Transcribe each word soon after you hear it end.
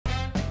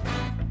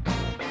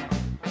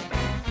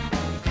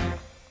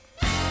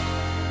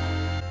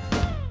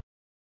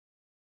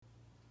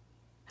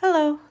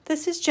Hello,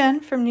 this is Jen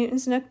from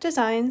Newton's Nook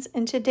Designs,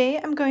 and today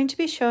I'm going to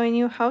be showing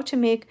you how to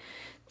make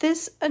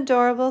this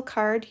adorable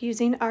card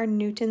using our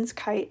Newton's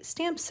Kite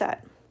stamp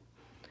set.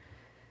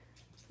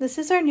 This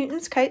is our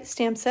Newton's Kite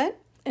stamp set.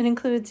 It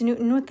includes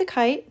Newton with the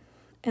kite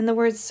and the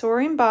words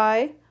soaring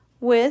by,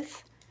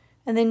 with,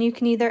 and then you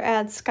can either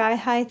add sky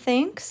high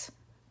thanks,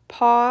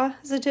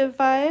 positive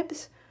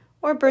vibes,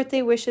 or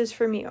birthday wishes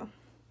from you.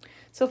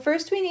 So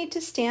first we need to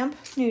stamp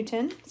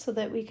Newton so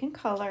that we can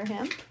color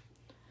him.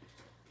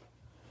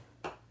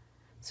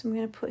 So I'm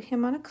going to put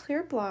him on a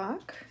clear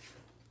block.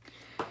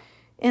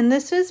 And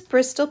this is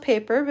Bristol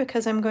paper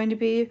because I'm going to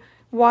be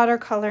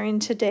watercoloring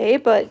today,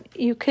 but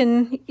you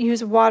can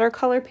use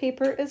watercolor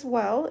paper as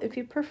well if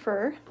you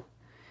prefer.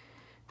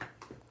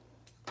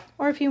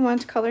 Or if you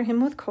want to color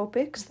him with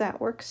Copics,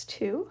 that works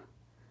too.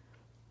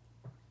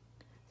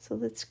 So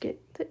let's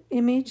get the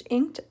image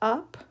inked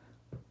up.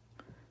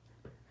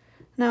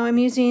 Now I'm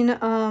using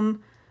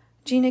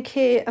Gina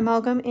K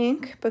amalgam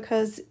ink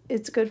because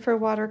it's good for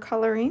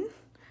watercoloring.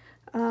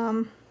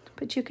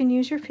 But you can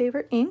use your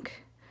favorite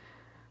ink.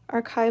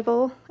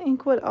 Archival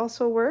ink would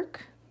also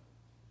work.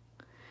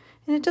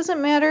 And it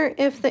doesn't matter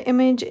if the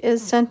image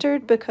is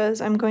centered because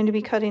I'm going to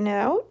be cutting it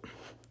out.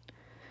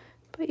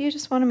 But you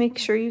just want to make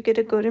sure you get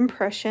a good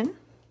impression.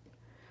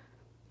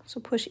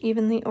 So push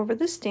evenly over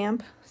the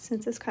stamp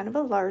since it's kind of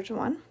a large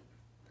one.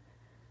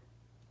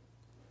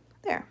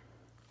 There.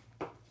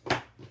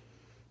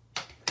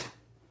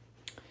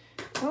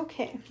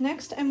 Okay,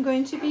 next I'm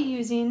going to be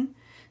using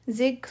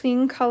Zig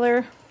Clean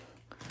Color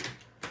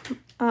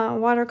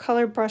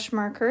watercolor brush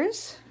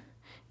markers,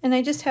 and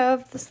I just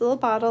have this little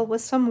bottle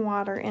with some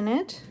water in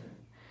it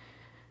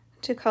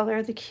to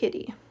color the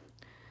kitty.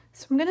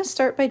 So I'm going to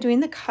start by doing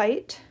the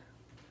kite.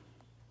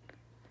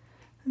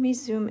 Let me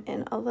zoom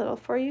in a little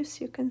for you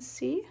so you can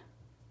see.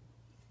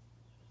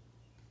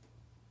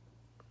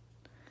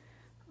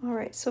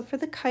 Alright, so for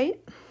the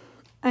kite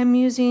I'm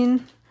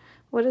using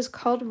what is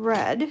called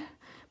red,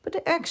 but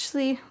it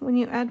actually, when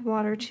you add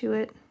water to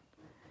it,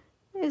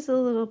 is a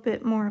little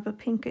bit more of a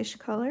pinkish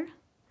color.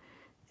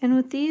 And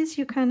with these,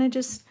 you kind of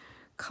just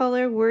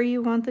color where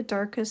you want the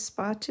darkest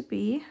spot to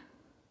be.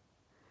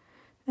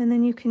 And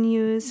then you can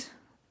use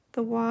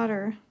the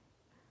water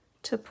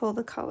to pull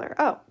the color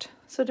out.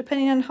 So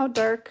depending on how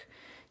dark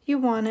you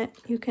want it,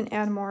 you can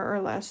add more or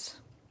less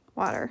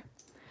water.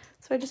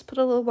 So I just put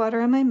a little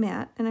water on my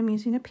mat, and I'm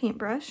using a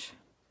paintbrush.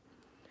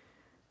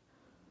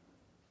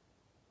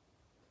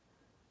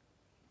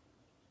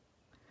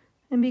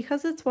 And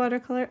because it's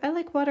watercolor, I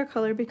like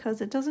watercolor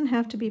because it doesn't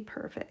have to be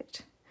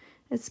perfect.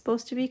 It's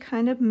supposed to be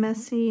kind of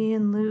messy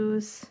and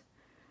loose,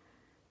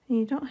 and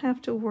you don't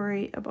have to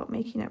worry about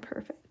making it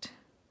perfect.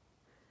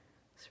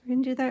 So we're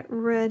going to do that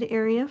red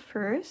area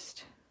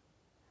first.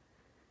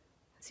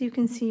 As you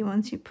can see,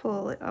 once you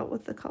pull it out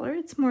with the color,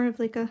 it's more of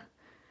like a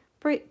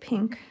bright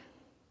pink,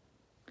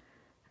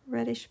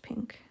 reddish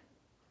pink.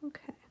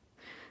 Okay,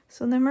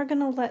 so then we're going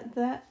to let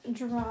that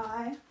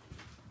dry.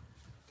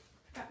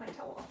 Got my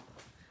towel.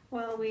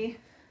 While we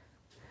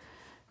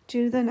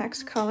do the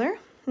next color.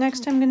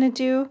 Next I'm going to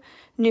do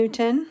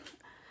Newton,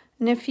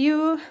 and if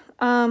you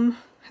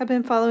have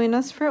been following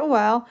us for a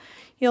while,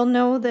 you'll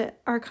know that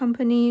our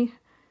company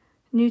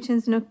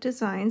Newton's Nook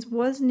Designs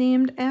was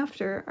named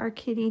after our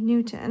kitty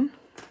Newton.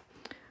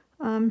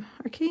 Our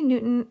kitty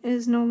Newton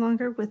is no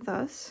longer with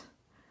us,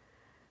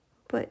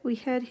 but we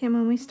had him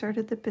when we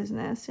started the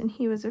business, and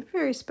he was a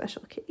very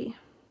special kitty.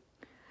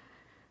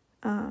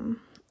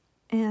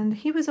 And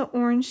he was an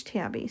orange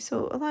tabby,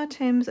 so a lot of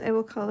times I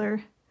will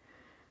color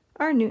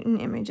our Newton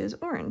images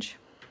orange.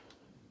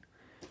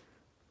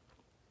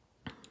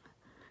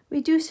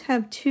 We do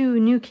have two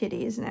new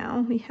kitties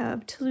now. We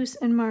have Toulouse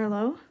and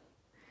Marlowe,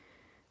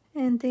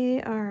 and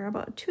they are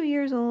about 2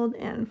 years old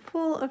and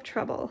full of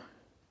trouble.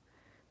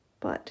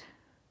 But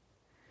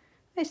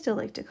I still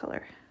like to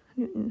color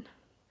Newton.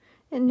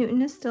 And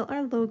Newton is still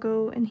our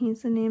logo, and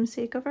he's the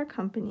namesake of our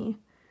company.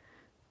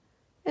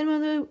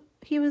 And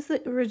he was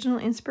the original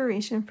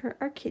inspiration for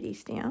our kitty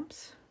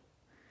stamps,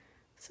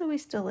 so we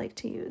still like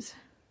to use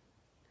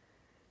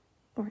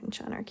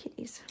orange on our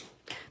kitties.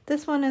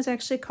 This one is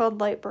actually called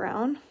light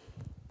brown.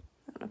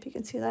 I don't know if you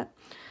can see that,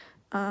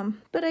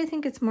 but I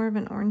think it's more of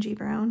an orangey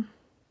brown.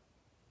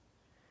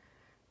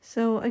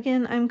 So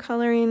again, I'm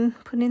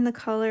putting the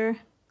color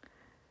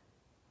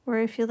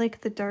where I feel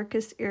like the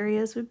darkest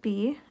areas would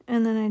be,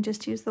 and then I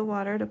just use the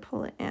water to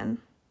pull it in.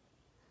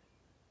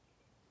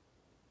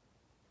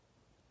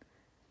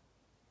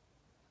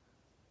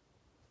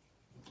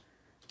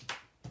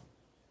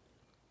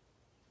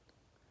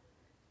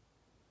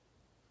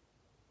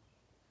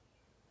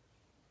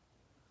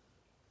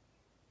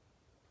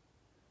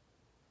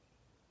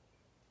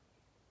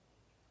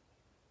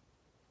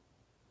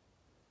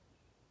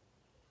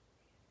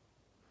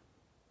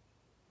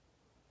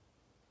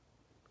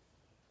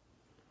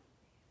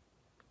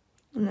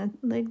 And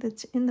the leg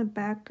that's in the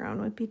background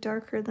would be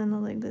darker than the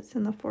leg that's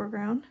in the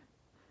foreground.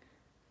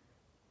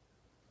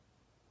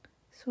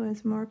 So it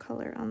has more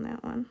color on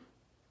that one.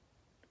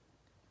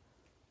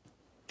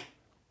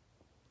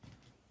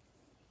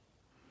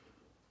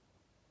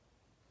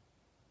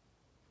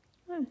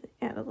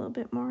 a little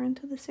bit more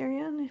into this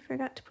area, and I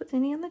forgot to put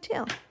any on the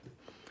tail.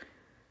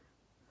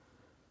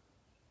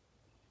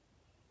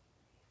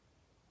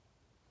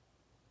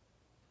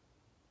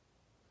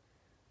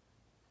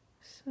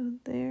 So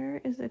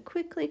there is a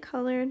quickly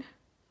colored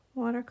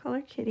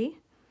watercolor kitty.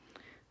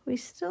 We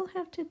still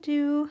have to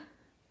do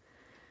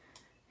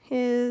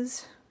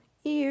his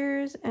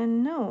ears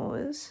and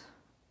nose.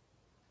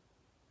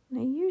 And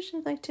I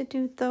usually like to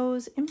do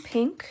those in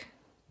pink.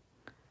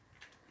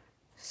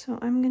 So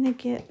I'm gonna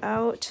get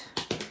out,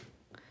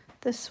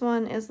 this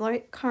one is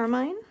light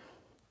carmine.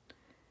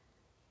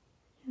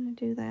 I'm gonna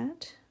do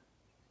that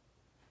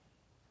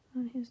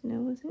on his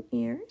nose and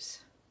ears.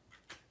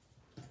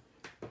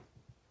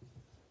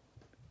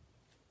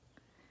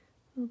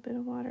 A little bit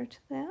of water to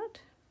that.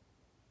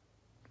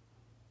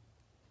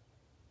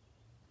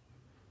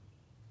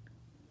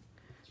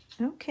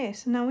 Okay,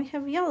 so now we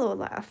have yellow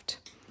left.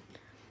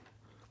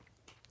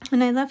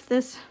 And I left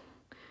this,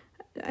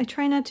 I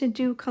try not to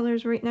do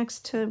colors right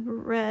next to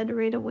red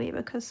right away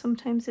because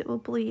sometimes it will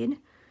bleed.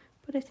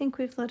 But I think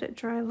we've let it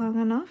dry long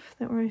enough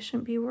that we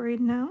shouldn't be worried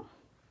now.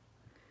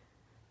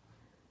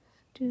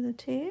 Do the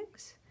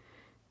tags.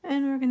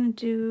 And we're going to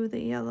do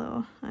the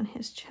yellow on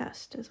his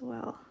chest as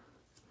well.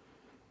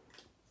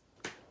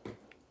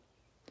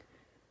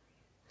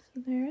 So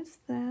there's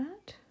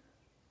that.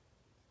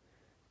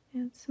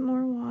 Add some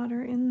more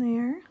water in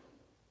there.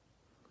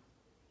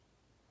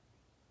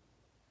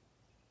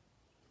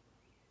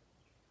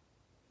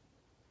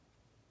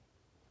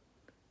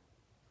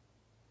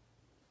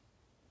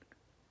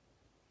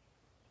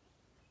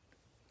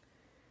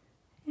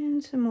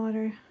 And some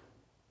water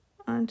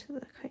onto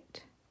the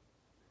kite.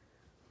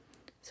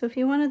 So if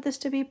you wanted this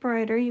to be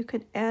brighter, you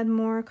could add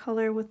more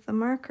color with the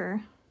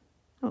marker.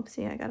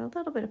 Oopsie, I got a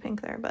little bit of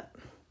pink there, but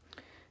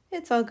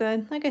it's all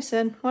good. Like I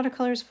said,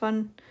 watercolor is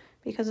fun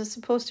because it's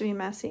supposed to be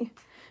messy.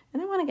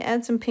 And I want to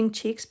add some pink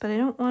cheeks, but I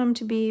don't want them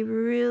to be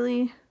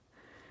really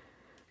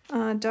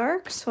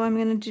dark, so I'm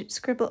going to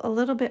scribble a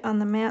little bit on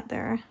the mat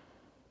there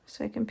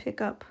so I can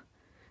pick up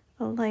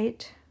a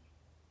light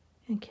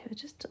and give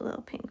just a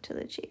little pink to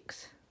the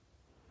cheeks.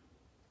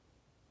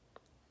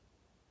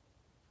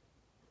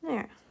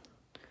 There.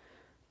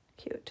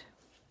 Cute.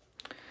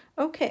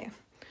 Okay,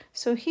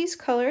 so he's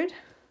colored,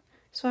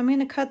 so I'm going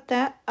to cut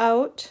that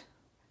out.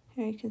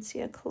 Here you can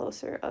see a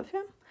closer of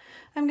him.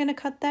 I'm going to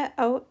cut that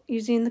out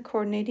using the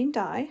coordinating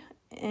die,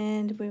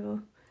 and we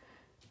will,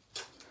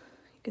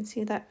 you can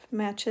see that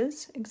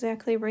matches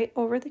exactly right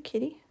over the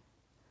kitty.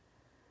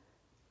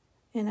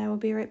 And I will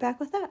be right back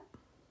with that.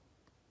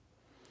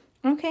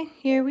 Okay,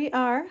 here we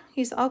are.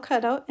 He's all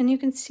cut out, and you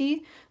can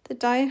see the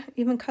die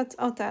even cuts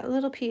out that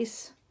little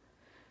piece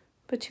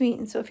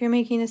between. So if you're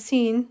making a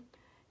scene,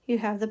 you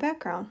have the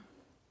background.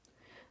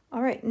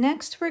 All right,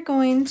 next we're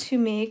going to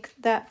make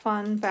that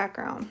fun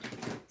background.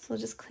 So we'll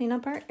just clean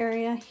up our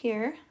area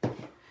here.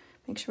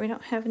 Make sure we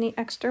don't have any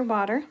extra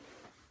water. And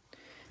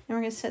we're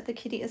going to set the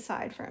kitty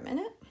aside for a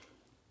minute.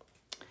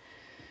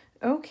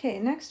 Okay,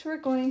 next we're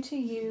going to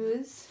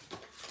use,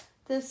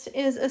 this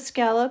is a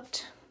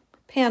scalloped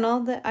panel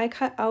that I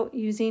cut out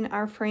using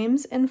our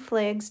Frames and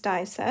Flags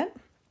die set.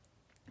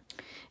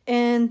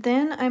 And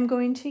then I'm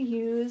going to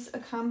use a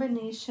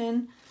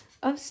combination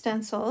of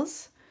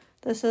stencils.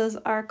 This is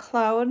our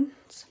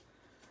Clouds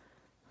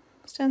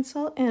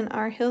stencil and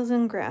our Hills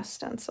and Grass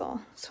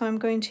stencil. So I'm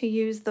going to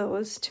use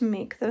those to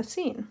make the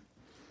scene.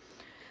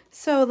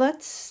 So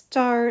let's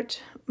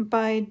start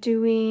by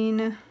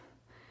doing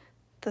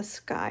the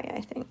sky, I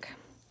think.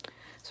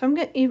 So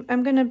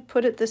I'm gonna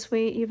put it this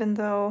way, even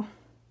though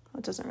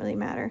it doesn't really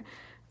matter.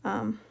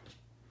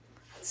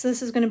 So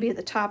this is going to be at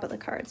the top of the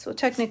card. So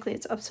technically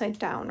it's upside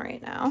down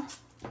right now.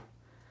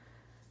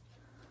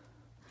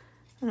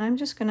 And I'm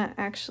just going to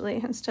actually,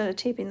 instead of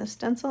taping the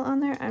stencil on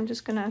there, I'm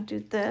just going to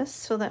do this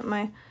so that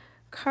my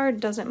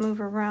card doesn't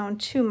move around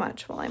too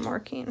much while I'm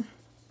working.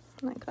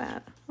 Like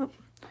that. Oh.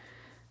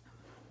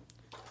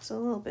 There's a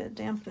little bit of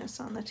dampness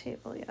on the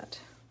table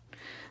yet.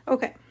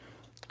 Okay.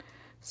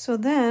 So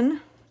then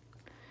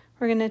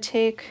we're going to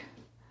take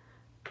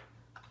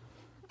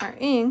our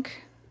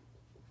ink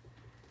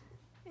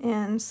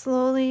and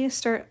slowly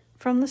start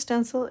from the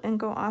stencil and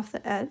go off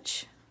the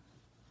edge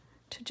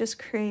to just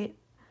create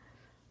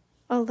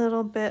a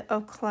little bit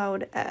of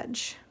cloud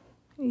edge.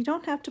 You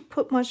don't have to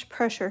put much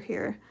pressure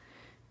here.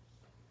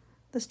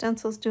 The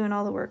stencil's doing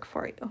all the work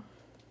for you.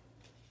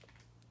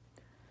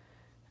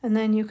 And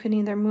then you can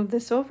either move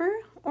this over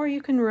or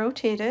you can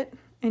rotate it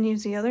and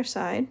use the other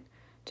side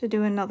to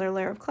do another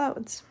layer of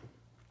clouds.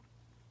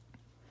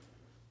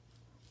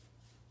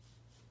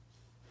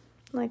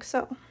 Like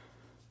so.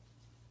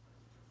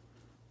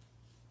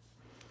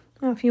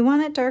 Now if you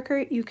want it darker,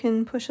 you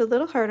can push a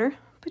little harder,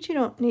 but you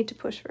don't need to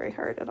push very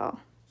hard at all.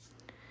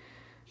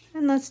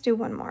 And let's do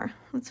one more.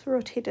 Let's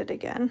rotate it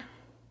again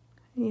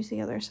and use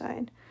the other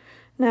side.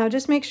 Now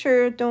just make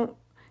sure,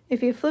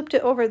 if you flipped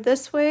it over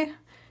this way,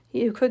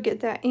 you could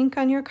get that ink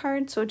on your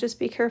card, so just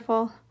be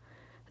careful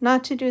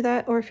not to do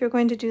that, or if you're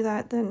going to do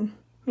that, then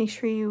make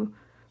sure you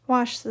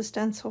wash the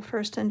stencil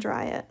first and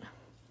dry it.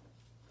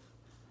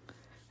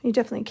 You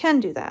definitely can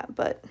do that,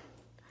 but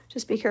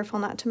just be careful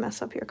not to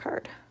mess up your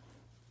card.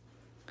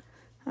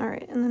 All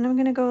right, and then I'm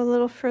gonna go a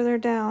little further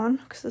down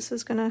because this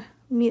is gonna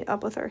meet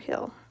up with our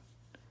hill.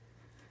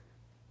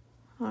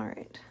 All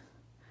right,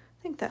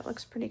 I think that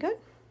looks pretty good.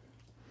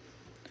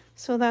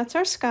 So that's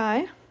our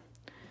sky.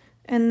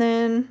 And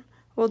then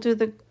we'll do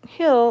the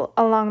hill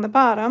along the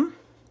bottom.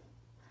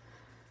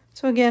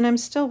 So again, I'm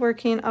still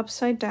working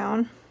upside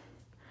down,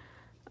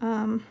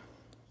 but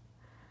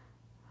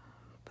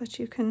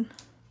you can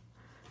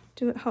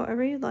do it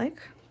however you like.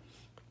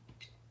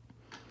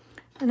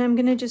 And I'm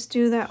gonna just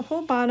do that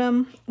whole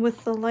bottom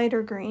with the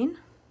lighter green.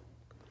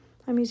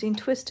 I'm using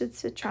Twisted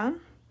Citron.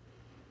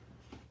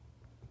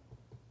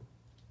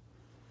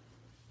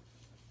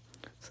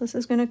 So this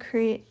is gonna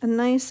create a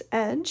nice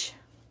edge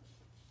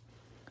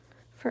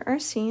for our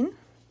scene.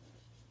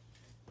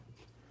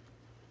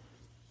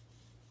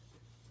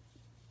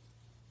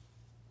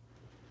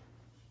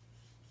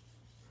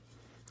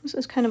 This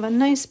is kind of a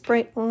nice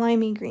bright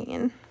limey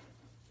green.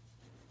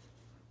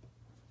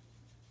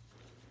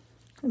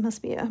 It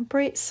must be a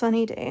bright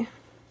sunny day.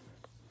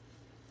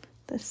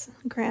 This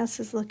grass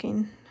is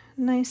looking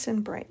nice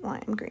and bright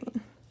lime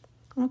green.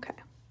 Okay,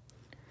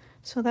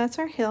 so that's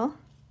our hill.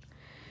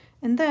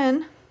 And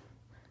then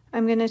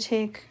I'm gonna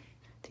take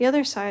the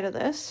other side of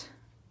this,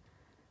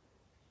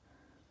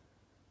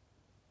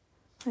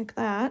 like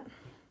that,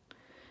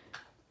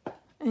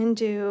 and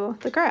do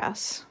the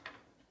grass.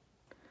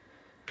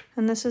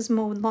 And this is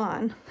mowed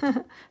lawn.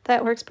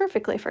 That works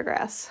perfectly for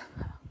grass.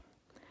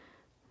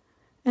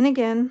 And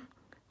again,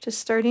 just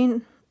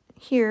starting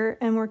here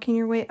and working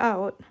your way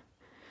out.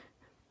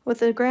 With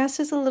the grass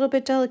is a little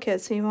bit delicate,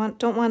 so you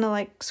don't want to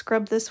like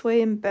scrub this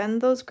way and bend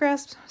those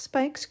grass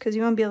spikes because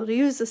you want to be able to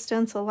use the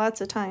stencil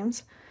lots of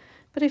times.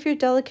 But if you're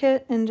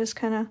delicate and just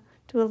kind of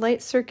do a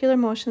light circular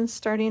motion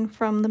starting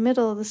from the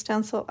middle of the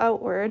stencil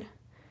outward,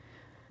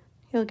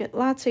 you'll get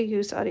lots of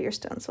use out of your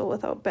stencil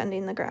without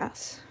bending the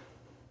grass.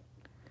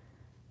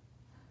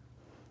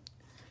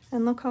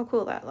 And look how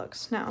cool that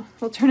looks. Now,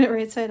 we'll turn it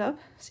right side up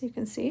so you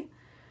can see.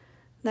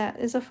 That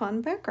is a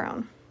fun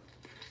background.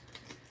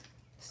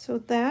 So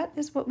that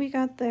is what we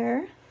got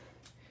there.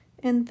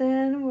 And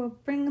then we'll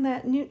bring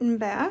that Newton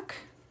back.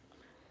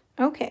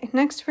 Okay,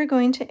 next we're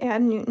going to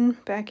add Newton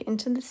back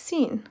into the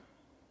scene.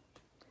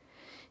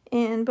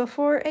 And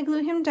before I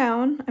glue him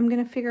down, I'm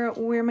going to figure out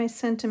where my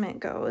sentiment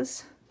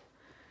goes.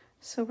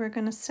 So we're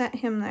going to set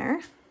him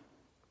there.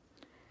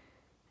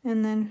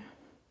 And then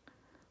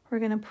we're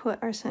going to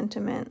put our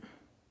sentiment,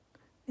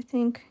 I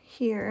think,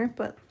 here,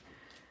 but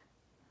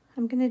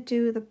I'm going to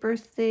do the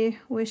birthday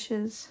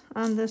wishes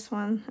on this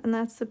one, and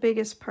that's the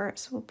biggest part,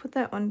 so we'll put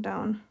that one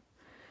down,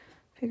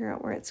 figure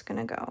out where it's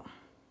going to go.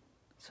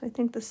 So I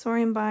think the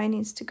soaring by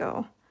needs to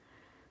go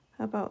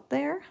about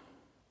there,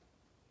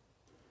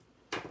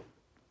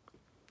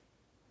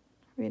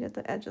 right at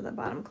the edge of the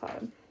bottom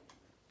cloud.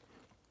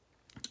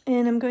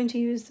 And I'm going to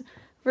use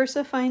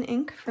VersaFine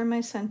ink for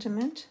my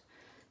sentiment.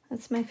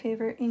 That's my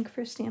favorite ink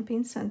for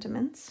stamping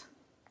sentiments.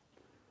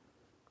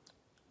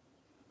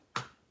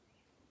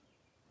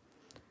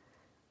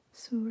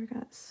 So we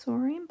got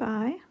soaring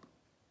by.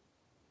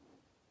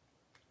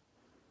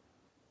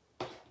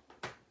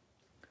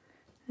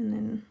 And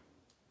then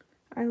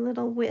our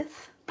little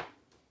width.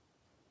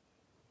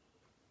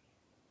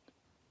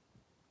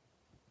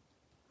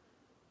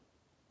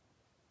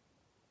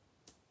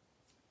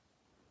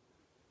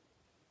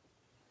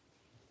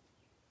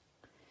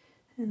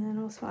 And then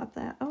we'll swap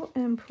that out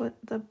and put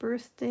the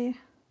birthday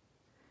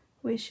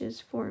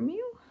wishes from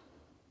you.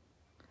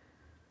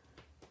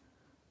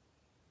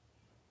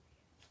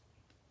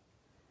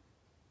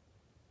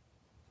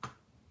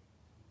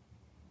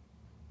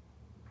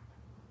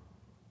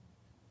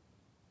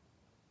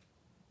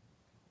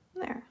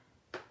 There.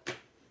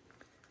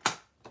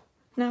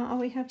 Now all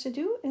we have to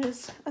do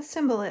is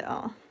assemble it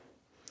all.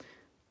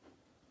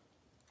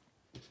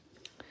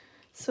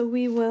 So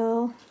we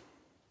will,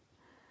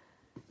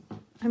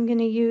 I'm going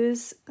to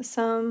use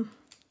some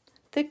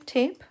thick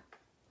tape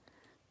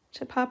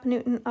to pop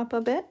Newton up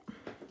a bit.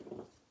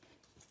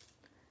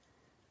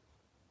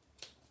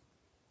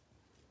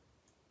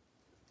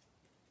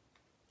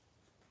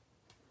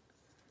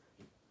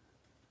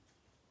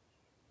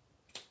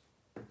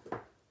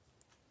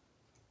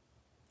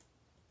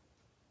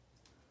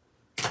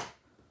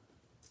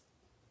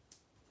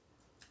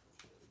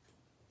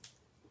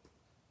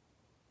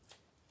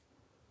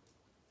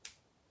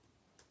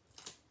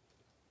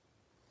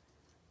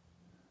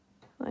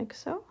 Like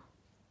so.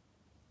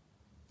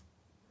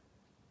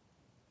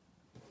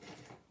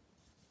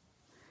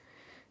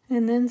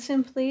 And then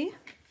simply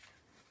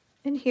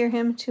adhere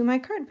him to my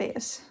card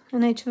base.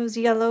 And I chose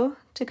yellow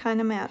to kind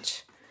of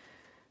match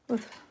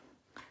with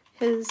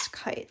his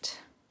kite.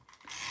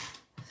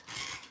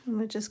 I'm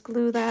going to just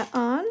glue that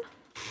on.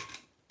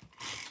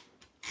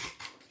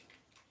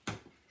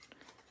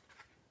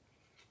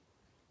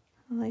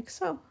 Like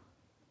so.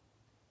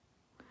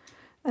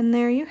 And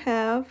there you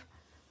have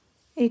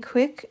a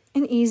quick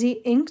and easy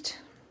inked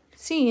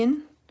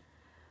scene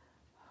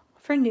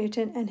for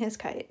Newton and his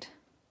kite.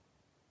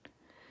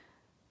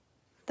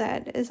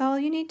 that is all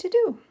you need to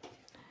do.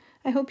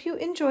 I hope you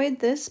enjoyed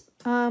this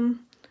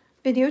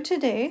video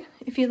today.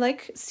 If you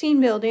like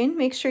scene building,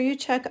 make sure you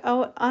check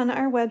out on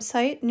our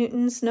website,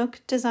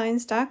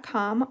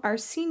 newtonsnookdesigns.com, our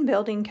scene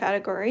building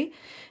category,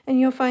 and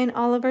you'll find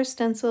all of our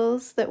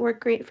stencils that work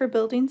great for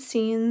building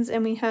scenes,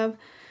 and we have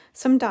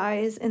some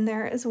dies in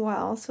there as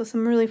well, so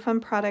some really fun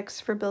products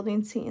for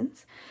building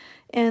scenes.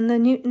 And the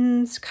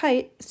Newton's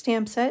Kite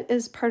stamp set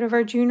is part of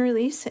our June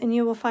release, and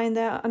you will find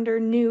that under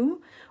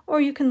New,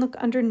 or you can look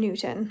under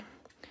Newton.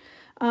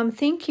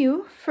 Thank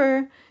you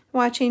for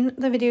watching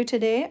the video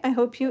today. I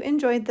hope you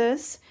enjoyed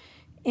this,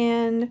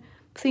 and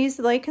please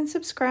like and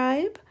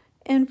subscribe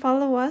and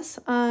follow us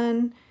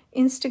on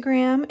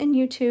Instagram and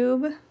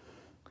YouTube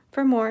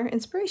for more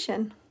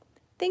inspiration.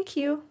 Thank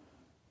you.